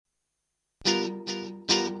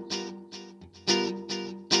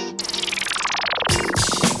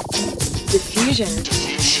Diffusion.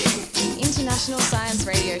 The International Science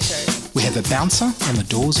Radio Show. We have a bouncer on the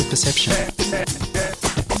doors of perception. The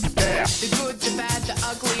good, the bad, the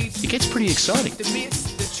ugly. It gets pretty exciting. The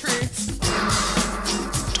myths, the truths.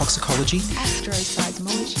 Toxicology.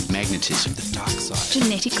 Astroseismology. Magnetism. The dark side.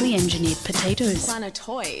 Genetically engineered potatoes.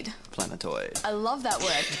 Planetoid. Planetoid. I love that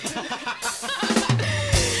word.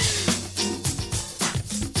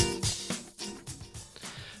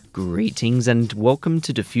 Greetings and welcome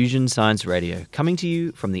to Diffusion Science Radio, coming to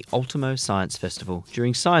you from the Ultimo Science Festival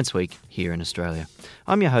during Science Week here in Australia.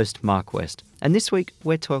 I'm your host, Mark West, and this week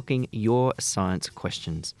we're talking your science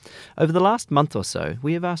questions. Over the last month or so,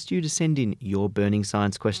 we have asked you to send in your burning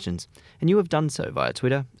science questions, and you have done so via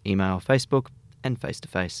Twitter, email, Facebook, and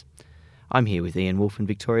face-to-face. I'm here with Ian Wolfe and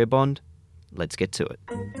Victoria Bond. Let's get to it.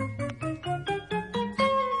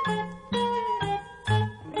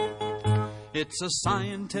 It's a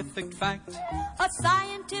scientific fact. A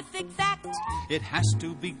scientific fact. It has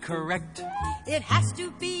to be correct. It has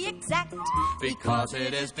to be exact. Because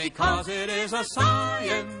it is a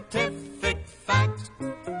scientific fact.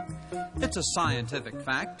 It's a scientific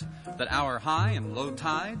fact that our high and low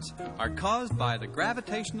tides are caused by the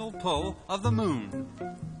gravitational pull of the moon.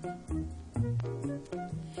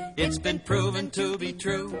 It's been proven to be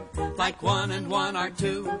true, like 1 and 1 are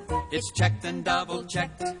 2. It's checked and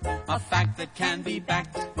double-checked, a fact that can be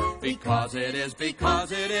backed. Because it is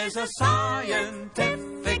a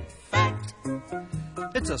scientific fact.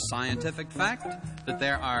 It's a scientific fact that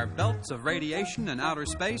there are belts of radiation in outer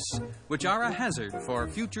space which are a hazard for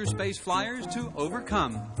future space flyers to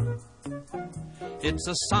overcome. It's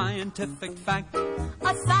a scientific fact.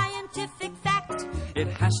 A scientific fact. It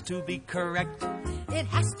has to be correct. It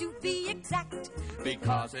has to be exact.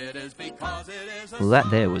 Because it is Well, that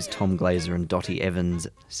there was Tom Glazer and Dottie Evans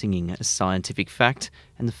singing a scientific fact.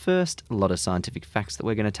 And the first lot of scientific facts that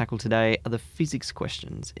we're going to tackle today are the physics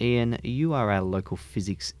questions. Ian, you are our local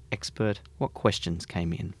physics expert. What questions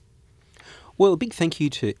came in? Well, a big thank you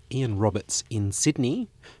to Ian Roberts in Sydney,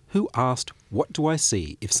 who asked, what do I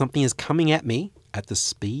see if something is coming at me at the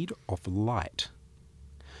speed of light?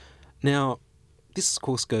 Now, this, of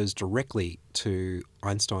course, goes directly to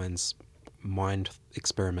Einstein's mind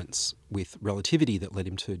experiments with relativity that led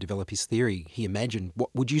him to develop his theory. He imagined,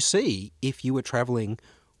 what would you see if you were travelling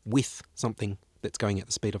with something that's going at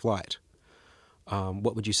the speed of light?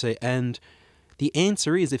 What would you see? And the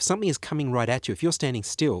answer is, if something is coming right at you, if you're standing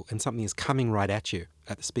still and something is coming right at you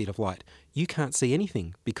at the speed of light, you can't see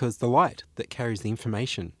anything because the light that carries the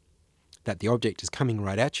information that the object is coming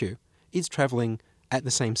right at you is travelling at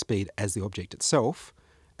the same speed as the object itself,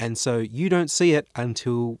 and so you don't see it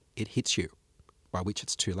until it hits you, by which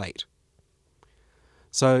it's too late.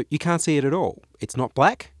 So you can't see it at all. It's not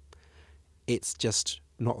black, it's just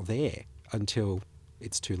not there until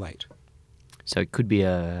it's too late. So it could be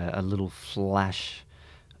a little flash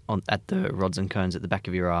at the rods and cones at the back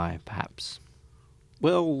of your eye, perhaps.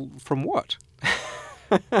 Well, from what?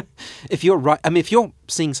 If you're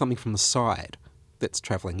seeing something from the side that's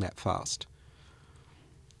travelling that fast,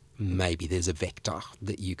 maybe there's a vector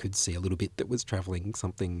that you could see a little bit that was travelling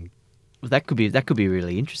something. Well, that could be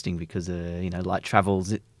really interesting because light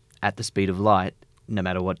travels at the speed of light, no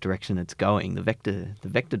matter what direction it's going. The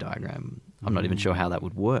vector diagram. I'm not even sure how that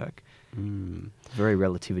would work. Very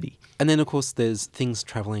relativity. And then, of course, there's things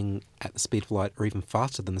travelling at the speed of light or even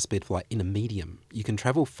faster than the speed of light in a medium. You can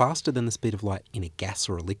travel faster than the speed of light in a gas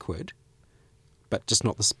or a liquid, but just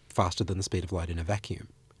not faster than the speed of light in a vacuum.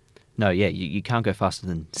 No, yeah, you can't go faster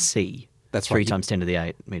than c. That's 3 right. times 10 to the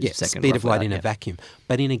 8 metres a second. Speed of light roughly in that, a vacuum.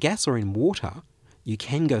 But in a gas or in water, you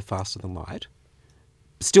can go faster than light.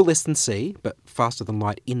 Still less than c, but faster than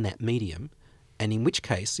light in that medium. And in which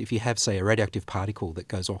case, if you have, say, a radioactive particle that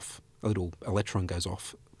goes off, a little electron goes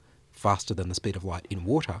off faster than the speed of light in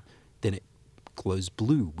water, then it glows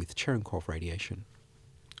blue with Cherenkov radiation.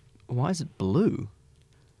 Why is it blue?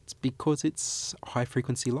 It's because it's high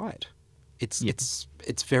frequency light. It's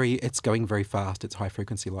going very fast. It's high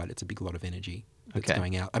frequency light. It's a big lot of energy that's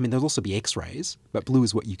going out. I mean, there'll also be X-rays, but blue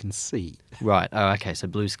is what you can see. Right. Oh, okay. So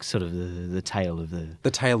blue's sort of the tail of the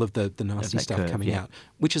nasty stuff curve, coming out,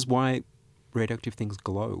 which is why radioactive things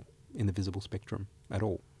glow in the visible spectrum at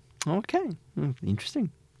all. Okay. Interesting.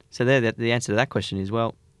 So there, the answer to that question is,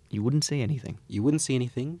 well, you wouldn't see anything. You wouldn't see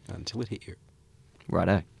anything until it hit you.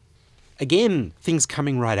 Righto. Again, things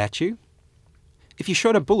coming right at you. If you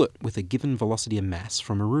shot a bullet with a given velocity and mass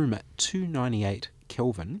from a room at 298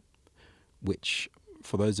 Kelvin, which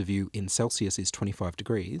for those of you in Celsius is 25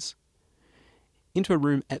 degrees, into a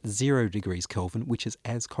room at 0 degrees Kelvin, which is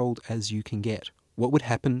as cold as you can get, what would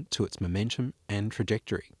happen to its momentum and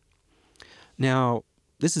trajectory? Now,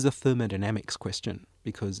 this is a thermodynamics question,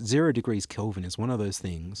 because 0 degrees Kelvin is one of those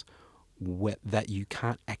things that you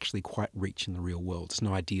can't actually quite reach in the real world. It's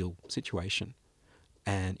no ideal situation.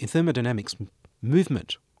 And in thermodynamics,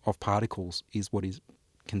 movement of particles is what is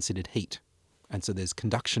considered heat. And so there's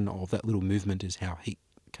conduction of that little movement is how heat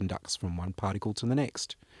conducts from one particle to the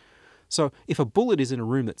next. So if a bullet is in a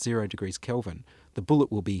room that's 0 degrees Kelvin, the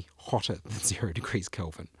bullet will be hotter than 0 degrees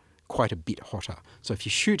Kelvin, quite a bit hotter. So if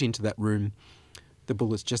you shoot into that room, the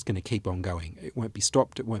bullet's just going to keep on going. It won't be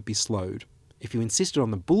stopped, it won't be slowed. If you insisted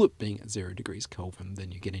on the bullet being at 0 degrees Kelvin,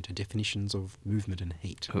 then you get into definitions of movement and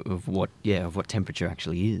heat. Of what temperature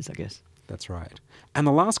actually is, I guess. That's right. And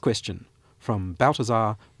the last question from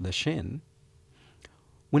Balthazar Lechen.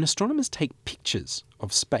 When astronomers take pictures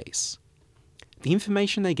of space, the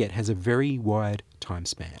information they get has a very wide time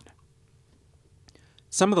span.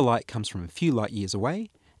 Some of the light comes from a few light years away,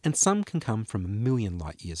 and some can come from a million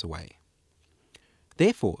light years away.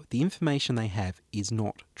 Therefore, the information they have is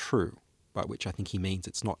not true, by which I think he means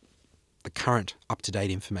it's not the current up-to-date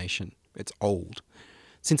information, it's old,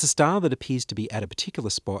 since a star that appears to be at a particular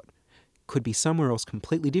spot could be somewhere else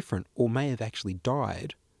completely different or may have actually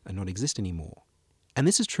died and not exist anymore. And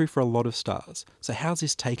this is true for a lot of stars. So how's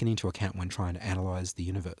this taken into account when trying to analyse the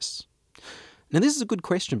universe? Now this is a good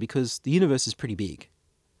question because the universe is pretty big.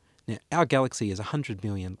 Now our galaxy is 100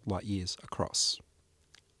 million light years across.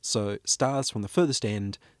 So stars from the furthest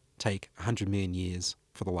end take 100 million years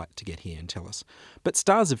for the light to get here and tell us. But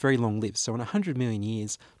stars are very long-lived, so in 100 million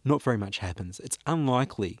years, not very much happens. It's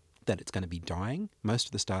unlikely that it's going to be dying. Most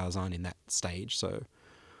of the stars aren't in that stage, so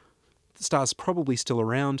the star's probably still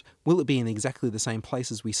around. Will it be in exactly the same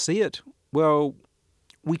place as we see it? Well,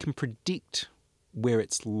 we can predict where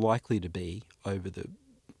it's likely to be over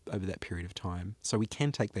that period of time, so we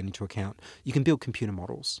can take that into account. You can build computer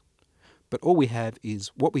models, but all we have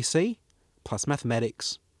is what we see plus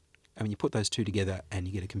mathematics, and when you put those two together and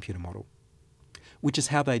you get a computer model, which is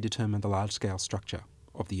how they determine the large-scale structure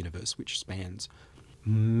of the universe, which spans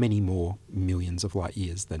many more millions of light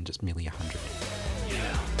years than just merely 100.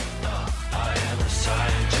 I am a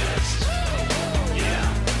scientist. I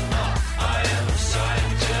am a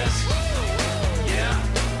scientist.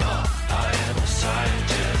 I am a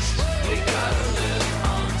scientist. We gotta live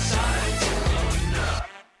on science alone now.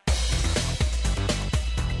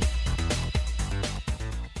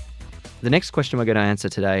 The next question we're going to answer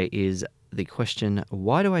today is the question,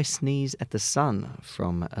 why do I sneeze at the sun?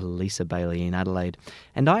 From Lisa Bailey in Adelaide.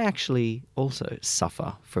 And I actually also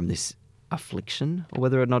suffer from this affliction, or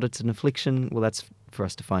whether or not it's an affliction, well, that's for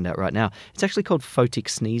us to find out right now. It's actually called photic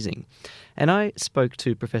sneezing. And I spoke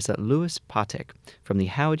to Professor Louis Partek from the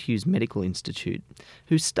Howard Hughes Medical Institute,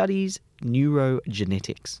 who studies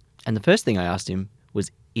neurogenetics. And the first thing I asked him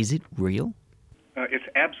was, is it real? It's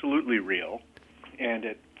absolutely real, and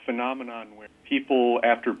it's a phenomenon where people,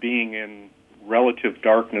 after being in relative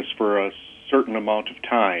darkness for a certain amount of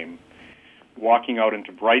time, walking out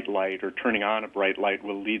into bright light or turning on a bright light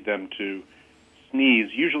will lead them to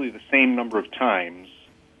sneeze usually the same number of times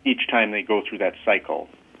each time they go through that cycle.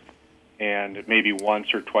 And it may be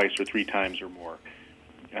once or twice or three times or more.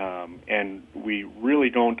 And we really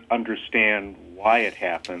don't understand why it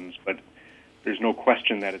happens, but there's no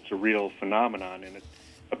question that it's a real phenomenon, and it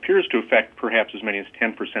appears to affect perhaps as many as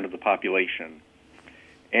 10% of the population.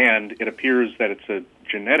 And it appears that it's a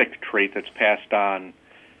genetic trait that's passed on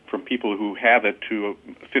from people who have it to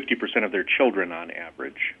 50% of their children on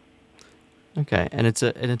average. Okay, and it's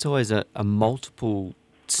always a multiple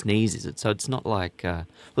sneeze, is it? So it's not like,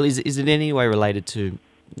 is it in any way related to,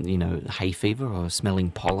 hay fever or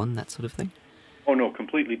smelling pollen, that sort of thing? Oh no,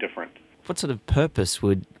 completely different. What sort of purpose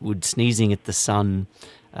would sneezing at the sun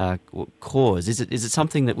cause? Is it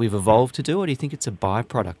something that we've evolved to do, or do you think it's a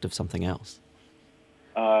byproduct of something else?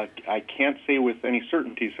 I can't say with any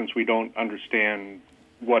certainty since we don't understand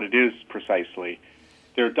what it is precisely.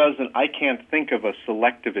 I can't think of a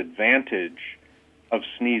selective advantage of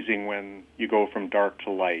sneezing when you go from dark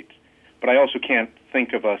to light. But I also can't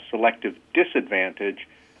think of a selective disadvantage,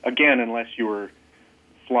 again, unless you were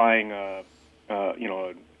flying an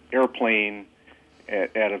airplane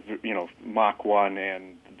at a Mach 1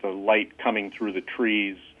 and the light coming through the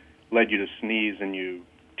trees led you to sneeze and you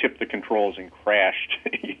tipped the controls and crashed.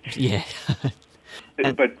 Yeah.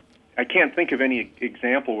 But I can't think of any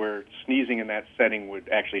example where sneezing in that setting would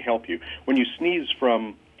actually help you. When you sneeze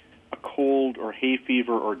from a cold or hay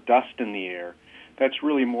fever or dust in the air, that's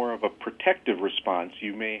really more of a protective response.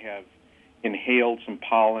 You may have inhaled some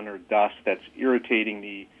pollen or dust that's irritating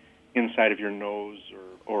the inside of your nose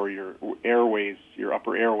or your airways, your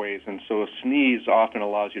upper airways, and so a sneeze often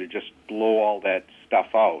allows you to just blow all that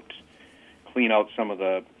stuff out, clean out some of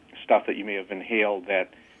the stuff that you may have inhaled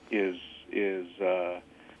that is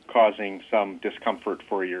causing some discomfort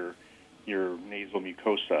for your nasal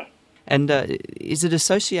mucosa. And is it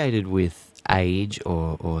associated with age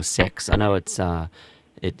or sex? I know it's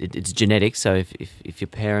genetic, so if your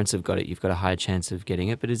parents have got it, you've got a higher chance of getting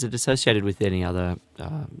it. But is it associated with any other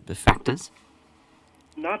factors?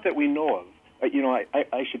 Not that we know of.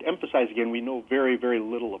 I should emphasize again, we know very, very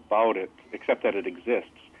little about it, except that it exists.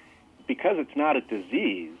 Because it's not a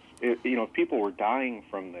disease, if people were dying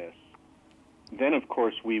from this, then of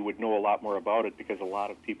course we would know a lot more about it because a lot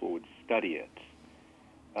of people would study it.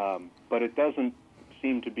 But it doesn't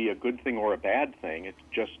seem to be a good thing or a bad thing. It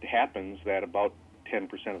just happens that about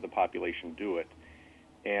 10% of the population do it.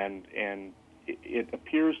 And it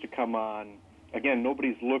appears to come on, again,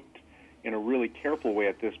 nobody's looked in a really careful way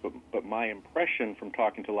at this, but my impression from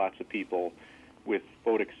talking to lots of people with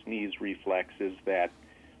photic sneeze reflex is that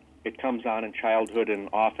it comes on in childhood and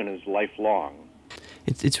often is lifelong.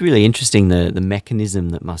 It's really interesting the mechanism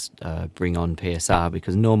that must bring on PSR,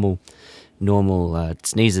 because normal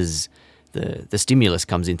sneezes, the stimulus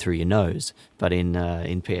comes in through your nose, but in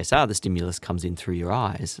PSR the stimulus comes in through your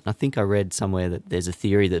eyes. I think I read somewhere that there's a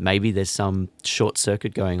theory that maybe there's some short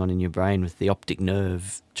circuit going on in your brain with the optic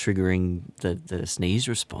nerve triggering the sneeze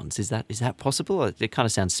response. Is that possible? It kind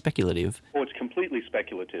of sounds speculative. Oh, it's completely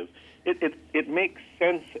speculative. It makes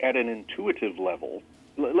sense at an intuitive level.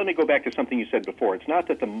 Let me go back to something you said before. It's not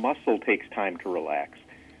that the muscle takes time to relax.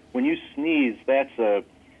 When you sneeze, that's a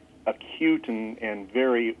acute and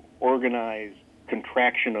very organized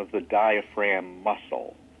contraction of the diaphragm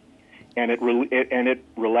muscle, and it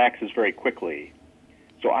relaxes very quickly.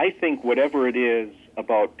 So I think whatever it is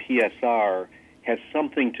about PSR has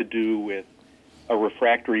something to do with a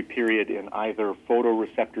refractory period in either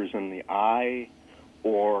photoreceptors in the eye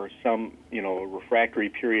or some, a refractory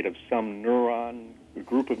period of some a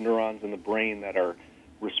group of neurons in the brain that are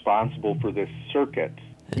responsible for this circuit.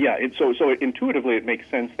 Yeah, so intuitively it makes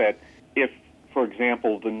sense that if, for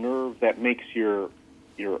example, the nerve that makes your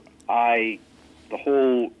eye, the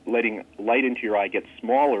hole letting light into your eye gets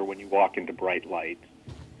smaller when you walk into bright light,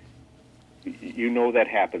 that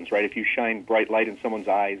happens, right? If you shine bright light in someone's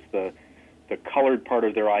eyes, the colored part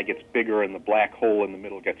of their eye gets bigger and the black hole in the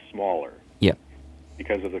middle gets smaller. Yeah.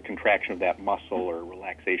 Because of the contraction of that muscle or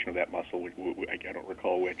relaxation of that muscle, I don't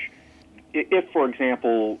recall which. If, for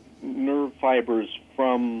example, nerve fibers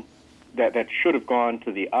from that should have gone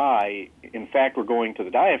to the eye, in fact, were going to the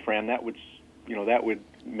diaphragm, that would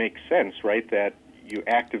make sense, right? That you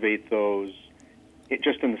activate those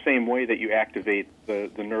just in the same way that you activate the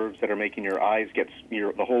nerves that are making your eyes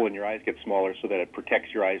the hole in your eyes get smaller, so that it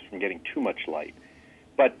protects your eyes from getting too much light.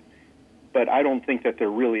 But I don't think that there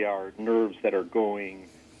really are nerves that are going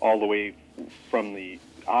all the way from the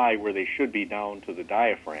eye where they should be down to the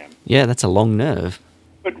diaphragm. Yeah, that's a long nerve.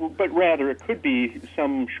 But rather, it could be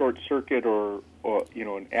some short circuit or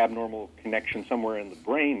an abnormal connection somewhere in the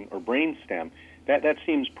brain or brain stem. That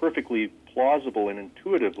seems perfectly plausible and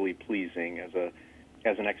intuitively pleasing as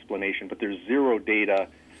an explanation. But there's zero data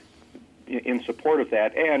in support of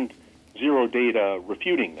that, and zero data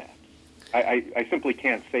refuting that. I simply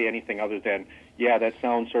can't say anything other than, yeah, that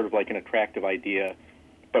sounds sort of like an attractive idea,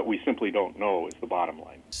 but we simply don't know is the bottom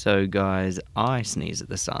line. So, guys, I sneeze at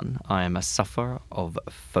the sun. I am a sufferer of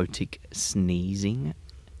photic sneezing.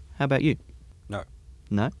 How about you? No.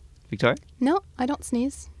 No? Victoria? No, I don't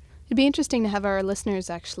sneeze. It'd be interesting to have our listeners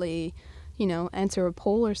actually, answer a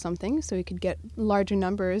poll or something so we could get larger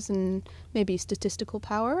numbers and maybe statistical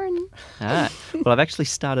power. Well, I've actually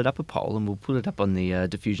started up a poll and we'll put it up on the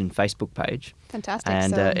Diffusion Facebook page. Fantastic.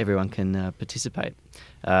 And everyone can participate.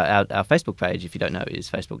 Our Facebook page, if you don't know, is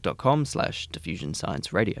facebook.com/Diffusion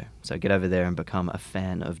Science Radio. So get over there and become a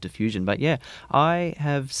fan of Diffusion. But yeah, I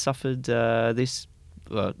have suffered this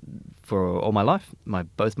for all my life.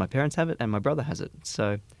 Both my parents have it and my brother has it.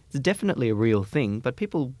 So it's definitely a real thing, but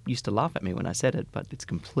people used to laugh at me when I said it, but it's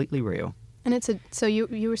completely real. And so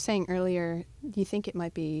you were saying earlier, do you think it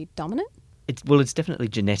might be dominant? It's definitely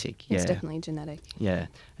genetic. Yeah. It's definitely genetic. Yeah,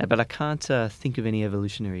 but I can't think of any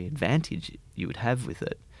evolutionary advantage you would have with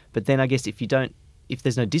it. But then I guess if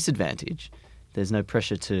there's no disadvantage, there's no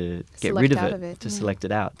pressure to get rid of it, to select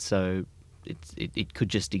it out. So it could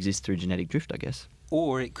just exist through genetic drift, I guess.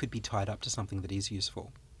 Or it could be tied up to something that is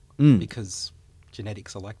useful, because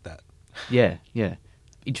genetics are like that. Yeah.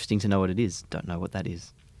 Interesting to know what it is. Don't know what that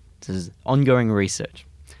is. This is ongoing research.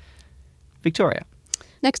 Victoria.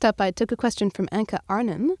 Next up, I took a question from Anka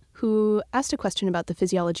Arnhem, who asked a question about the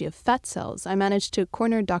physiology of fat cells. I managed to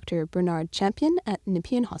corner Dr. Bernard Champion at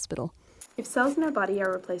Nepean Hospital. If cells in our body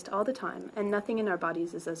are replaced all the time, and nothing in our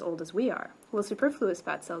bodies is as old as we are, will superfluous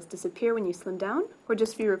fat cells disappear when you slim down, or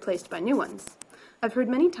just be replaced by new ones? I've heard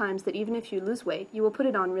many times that even if you lose weight, you will put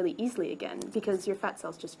it on really easily again, because your fat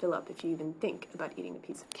cells just fill up if you even think about eating a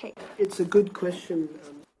piece of cake. It's a good question.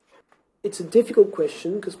 It's a difficult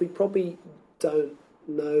question because we probably don't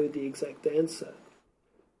know the exact answer.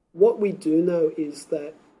 What we do know is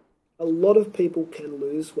that a lot of people can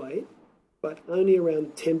lose weight, but only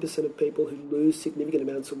around 10% of people who lose significant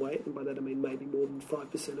amounts of weight, and by that I mean maybe more than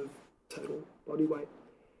 5% of total body weight,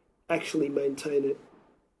 actually maintain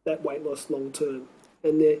that weight loss long term.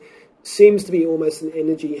 And there seems to be almost an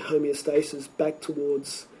energy homeostasis back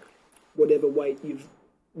towards whatever weight you've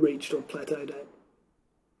reached or plateaued at.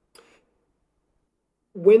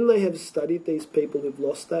 When they have studied these people who've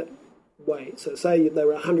lost that weight, so say they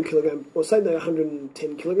were 100 kilograms, or say they're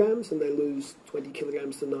 110 kilograms and they lose 20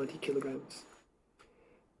 kilograms to 90 kilograms.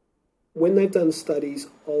 When they've done studies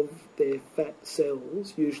of their fat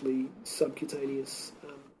cells, usually subcutaneous,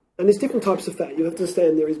 and there's different types of fat. You have to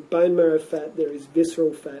understand there is bone marrow fat, there is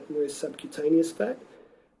visceral fat, and there is subcutaneous fat.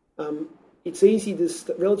 It's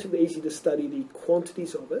relatively easy to study the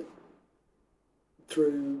quantities of it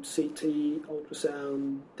through CT,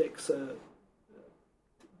 ultrasound, DEXA,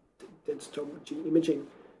 densitometry imaging.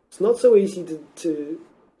 It's not so easy to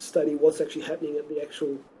study what's actually happening at the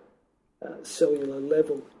actual cellular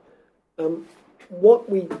level. What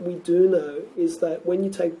we do know is that when you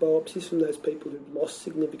take biopsies from those people who've lost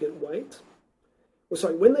significant weight,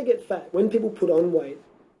 when they get fat, when people put on weight,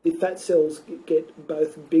 the fat cells get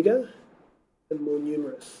both bigger and more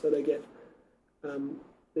numerous. So they get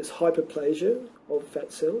there's hyperplasia of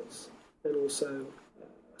fat cells, and also,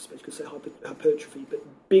 I suppose you could say hypertrophy, but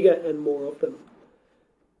bigger and more of them.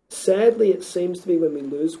 Sadly, it seems to be when we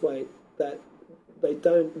lose weight that they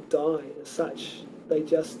don't die as such. They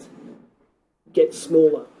just get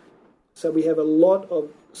smaller. So we have a lot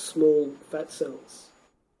of small fat cells.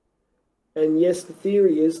 And yes, the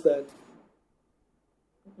theory is that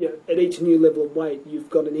at each new level of weight, you've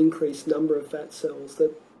got an increased number of fat cells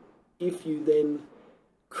that if you then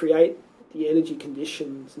create the energy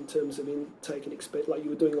conditions in terms of intake and expect, like you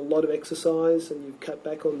were doing a lot of exercise and you've cut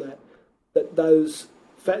back on that those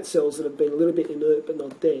fat cells that have been a little bit inert but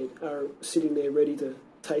not dead are sitting there ready to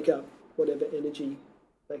take up whatever energy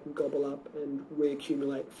they can gobble up and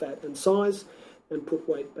reaccumulate fat and size and put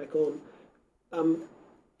weight back on.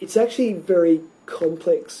 It's actually very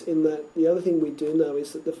complex in that the other thing we do know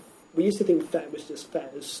is that we used to think fat was just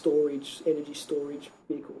fat as storage, energy storage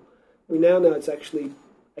vehicle. We now know it's actually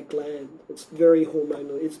a gland. It's very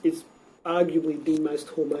hormonal. It's arguably the most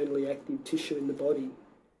hormonally active tissue in the body.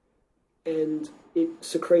 And it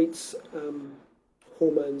secretes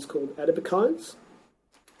hormones called adipokines.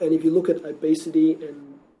 And if you look at obesity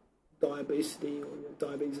and diabetes, or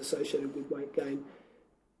diabetes associated with weight gain,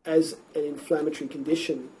 as an inflammatory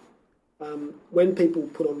condition, when people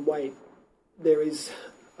put on weight, there is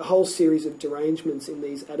a whole series of derangements in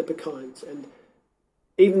these adipokines. And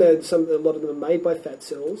even though a lot of them are made by fat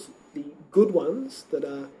cells, the good ones that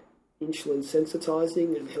are insulin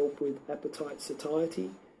sensitizing and help with appetite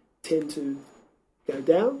satiety tend to go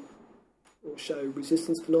down or show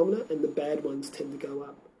resistance phenomena, and the bad ones tend to go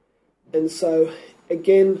up. And so,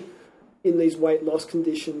 again, in these weight loss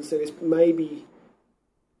conditions, there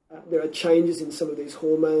are changes in some of these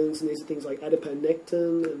hormones, and these are things like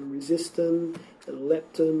adiponectin and resistin and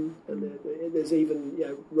leptin, and there's even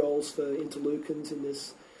roles for interleukins in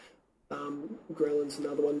this. Ghrelin's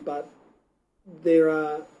another one, but there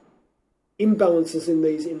are imbalances in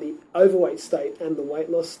the overweight state and the weight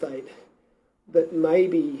loss state that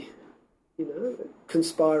maybe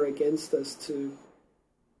conspire against us to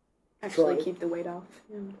actually keep the weight off.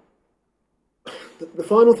 Yeah. The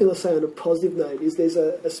final thing I'll say on a positive note is there's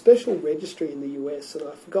a special registry in the US, and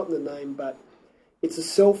I've forgotten the name, but it's a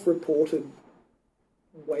self-reported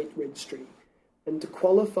weight registry. And to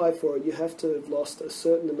qualify for it, you have to have lost a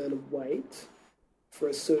certain amount of weight for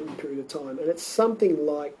a certain period of time. And it's something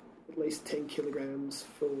like at least 10 kilograms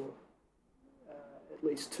for at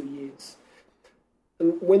least 2 years.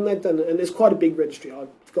 And when they've done it, and there's quite a big registry, I've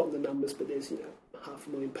forgotten the numbers, but there's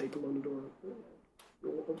 500,000 people on it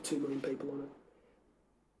or 2 million people on it.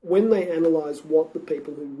 When they analyse what the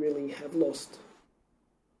people who really have lost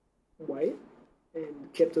weight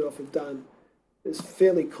and kept it off have done, there's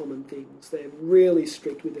fairly common things. They're really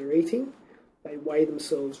strict with their eating. They weigh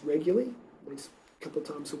themselves regularly, at least a couple of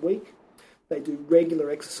times a week. They do regular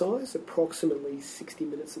exercise, approximately 60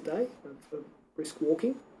 minutes a day of brisk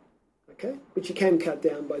walking, okay, which you can cut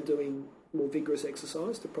down by doing more vigorous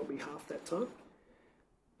exercise to probably half that time.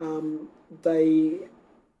 They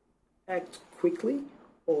act quickly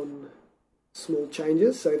on small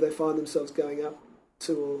changes. So if they find themselves going up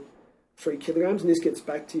 2 or 3 kilograms, and this gets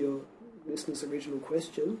back to your listener's original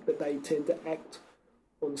question, but they tend to act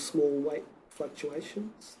on small weight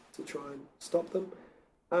fluctuations to try and stop them.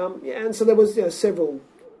 And so there was several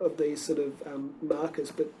of these sort of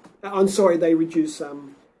markers, but they reduce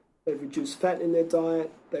fat in their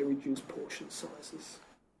diet, they reduce portion sizes.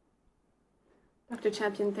 Dr.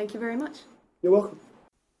 Champion, thank you very much. You're welcome.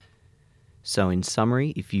 So in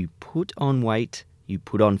summary, if you put on weight, you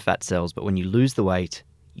put on fat cells, but when you lose the weight,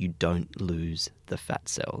 you don't lose the fat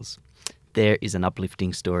cells. There is an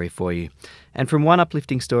uplifting story for you. And from one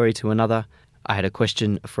uplifting story to another, I had a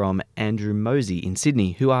question from Andrew Mosey in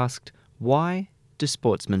Sydney, who asked, why do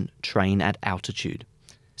sportsmen train at altitude?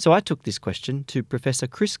 So I took this question to Professor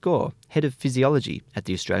Chris Gore, Head of Physiology at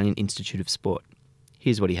the Australian Institute of Sport.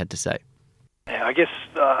 Here's what he had to say. I guess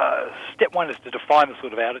step one is to define the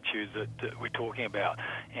sort of altitude that we're talking about.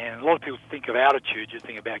 And a lot of people think of altitude, you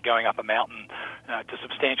think about going up a mountain to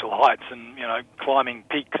substantial heights and, climbing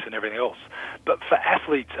peaks and everything else. But for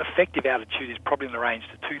athletes, effective altitude is probably in the range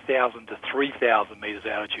to 2,000 to 3,000 metres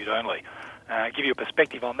altitude only. Give you a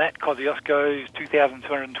perspective on that, Kosciuszko's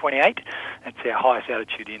 2,228. That's our highest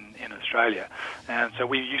altitude in Australia. And so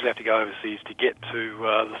we usually have to go overseas to get to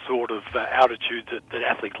the sort of altitude that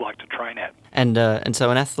athletes like to train at. And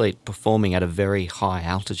so an athlete performing at a very high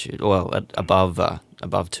altitude, above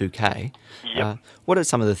 2K, yep. What are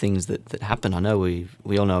some of the things that happen? I know we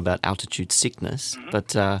all know about altitude sickness,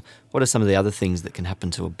 but what are some of the other things that can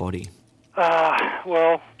happen to a body?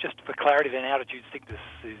 Well, just for clarity, then altitude sickness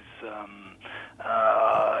is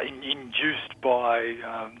induced by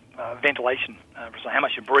ventilation, so how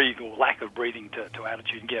much you breathe or lack of breathing to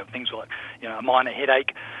altitude. You get things like a minor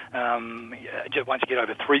headache just once you get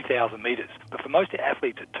over 3,000 metres. But for most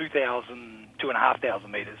athletes at 2,000, 2,500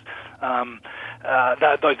 metres,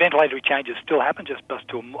 those ventilatory changes still happen, just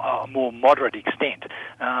to a more moderate extent.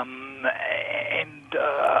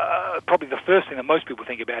 Probably the first thing that most people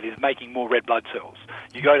think about is making more red blood cells.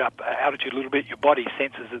 You go up altitude a little bit, your body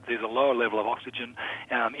senses that there's a lower level of oxygen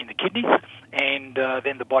in the kidneys, and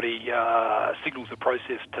then the body signals the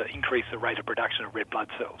process to increase the rate of production of red blood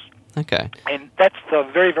cells. Okay. And that's a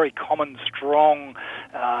very, very common, strong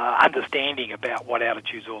understanding about what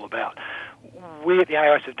altitude is all about. We at the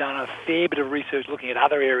AIS have done a fair bit of research looking at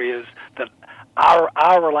other areas that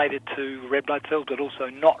are related to red blood cells, but also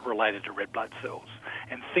not related to red blood cells.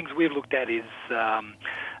 And things we've looked at is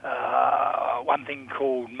one thing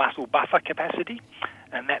called muscle buffer capacity,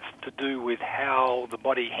 and that's to do with how the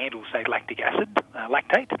body handles, say, lactic acid,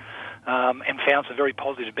 lactate, and found some very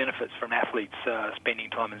positive benefits from athletes spending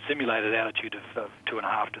time in simulated altitude of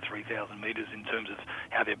 2,500 to 3,000 metres in terms of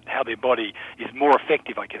how their body is more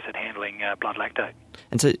effective, I guess, at handling blood lactate.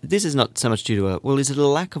 And so this is not so much due to is it a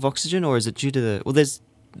lack of oxygen, or is it due to there's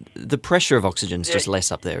the pressure of oxygen is just less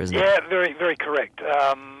up there, isn't it? Yeah, very, very correct.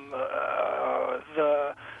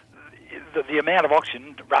 The amount of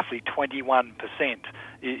oxygen, roughly 21%,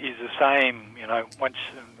 is the same, once,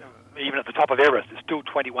 even at the top of Everest, it's still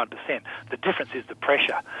 21%. The difference is the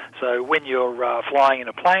pressure. So when you're flying in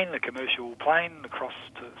a plane, a commercial plane, across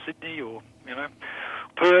to Sydney or,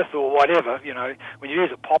 Perth or whatever, when you hear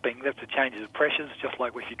it popping, that's the changes of pressures, just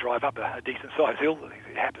like if you drive up a decent-sized hill.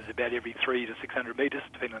 It happens about every 300 to 600 metres,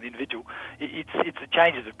 depending on the individual. It's the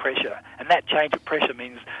changes of pressure, and that change of pressure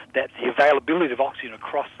means that the availability of oxygen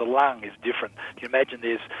across the lung is different. You can imagine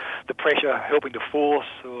there's the pressure helping to force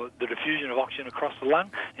or the diffusion of oxygen across the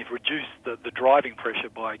lung. If you reduce the driving pressure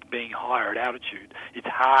by being higher at altitude, it's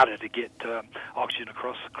harder to get oxygen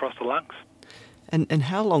across the lungs. And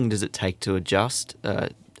how long does it take to adjust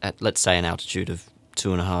at, let's say, an altitude of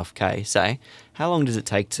 2.5K, say? How long does it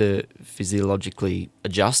take to physiologically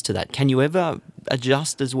adjust to that? Can you ever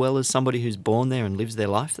adjust as well as somebody who's born there and lives their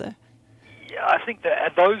life there? Yeah, I think that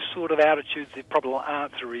at those sort of altitudes, the probable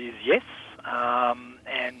answer is yes.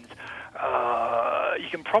 And you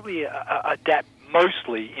can probably adapt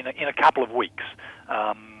mostly in a couple of weeks.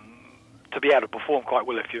 To be able to perform quite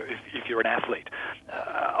well if you're an athlete.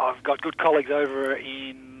 I've got good colleagues over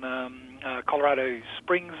in Colorado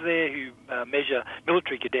Springs there who measure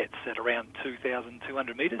military cadets at around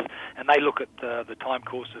 2,200 metres, and they look at the time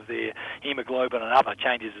course of their hemoglobin and other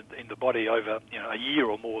changes in the body over a year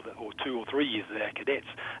or more, or 2 or 3 years of their cadets,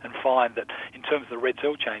 and find that in terms of the red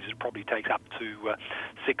cell changes, it probably takes up to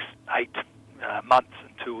 6, 8, months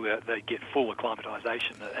until they get full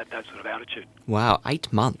acclimatisation at that sort of altitude. Wow,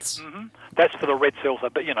 8 months. Mm-hmm. That's for the red cells.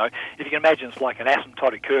 But, you know, if you can imagine, it's like an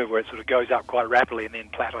asymptotic curve where it sort of goes up quite rapidly and then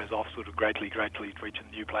plateaus off sort of gradually reaching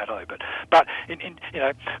a new plateau. But you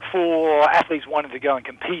know, for athletes wanting to go and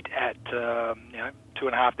compete at,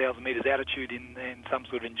 2,500 metres altitude in some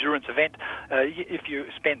sort of endurance event, if you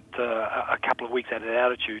spent a couple of weeks at that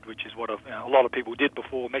altitude, which is what a lot of people did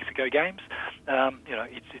before Mexico Games,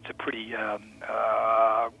 it's a pretty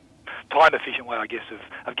time-efficient way, I guess,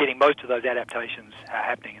 of getting most of those adaptations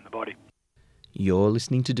happening in the body. You're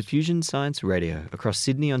listening to Diffusion Science Radio across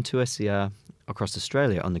Sydney on 2SCR, across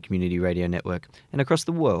Australia on the Community Radio Network, and across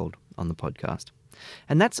the world on the podcast.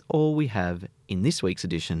 And that's all we have in this week's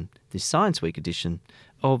edition, this Science Week edition,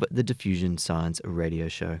 of the Diffusion Science Radio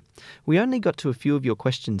Show. We only got to a few of your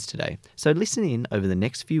questions today, so listen in over the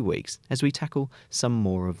next few weeks as we tackle some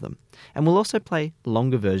more of them. And we'll also play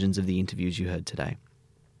longer versions of the interviews you heard today.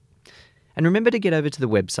 And remember to get over to the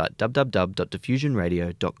website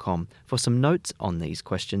www.diffusionradio.com for some notes on these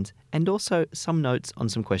questions and also some notes on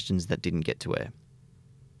some questions that didn't get to air.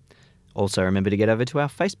 Also remember to get over to our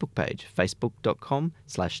Facebook page,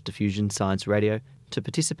 facebook.com/Diffusion Science Radio, to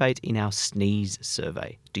participate in our sneeze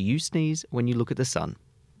survey. Do you sneeze when you look at the sun?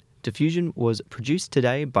 Diffusion was produced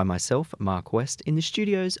today by myself, Mark West, in the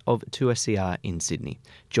studios of 2SCR in Sydney.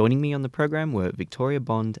 Joining me on the program were Victoria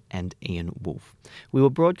Bond and Ian Wolfe. We were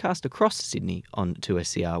broadcast across Sydney on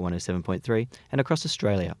 2SCR 107.3 and across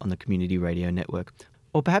Australia on the Community Radio Network.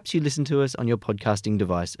 Or perhaps you listen to us on your podcasting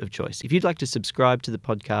device of choice. If you'd like to subscribe to the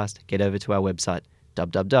podcast, get over to our website,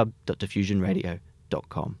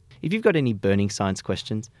 www.diffusionradio.com. If you've got any burning science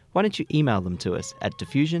questions, why don't you email them to us at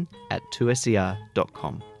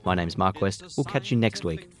diffusion@2scr.com. My name's Mark West. We'll catch you next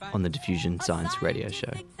week on the Diffusion Science Radio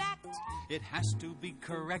Show. It has to be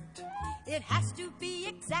correct. It has to be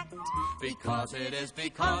exact. Because it is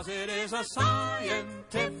a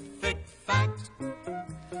scientific fact.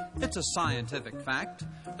 It's a scientific fact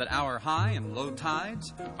that our high and low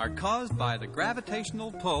tides are caused by the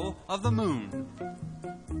gravitational pull of the moon.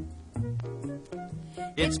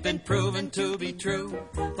 It's been proven to be true,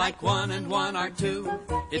 like 1 and 1 are 2.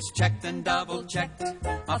 It's checked and double-checked,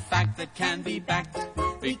 a fact that can be backed.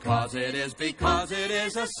 Because it is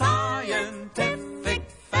a scientific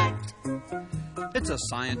fact. It's a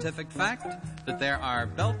scientific fact that there are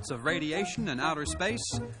belts of radiation in outer space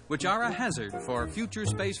which are a hazard for future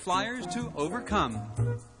space flyers to overcome.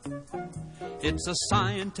 It's a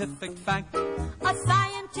scientific fact. A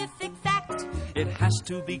scientific fact. It has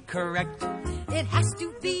to be correct. It has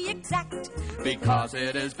to be exact. Because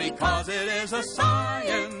it is a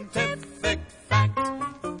scientific fact.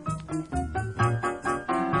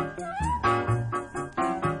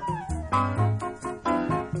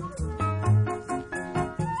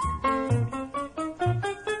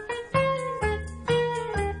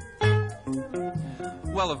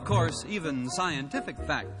 Well, of course, even scientific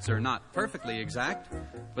facts are not perfectly exact,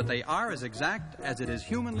 but they are as exact as it is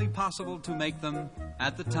humanly possible to make them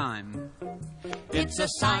at the time. It's a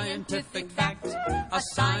scientific fact, a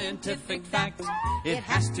scientific fact. It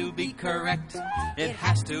has to be correct, it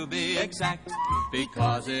has to be exact,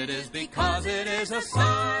 because it is a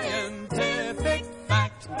scientific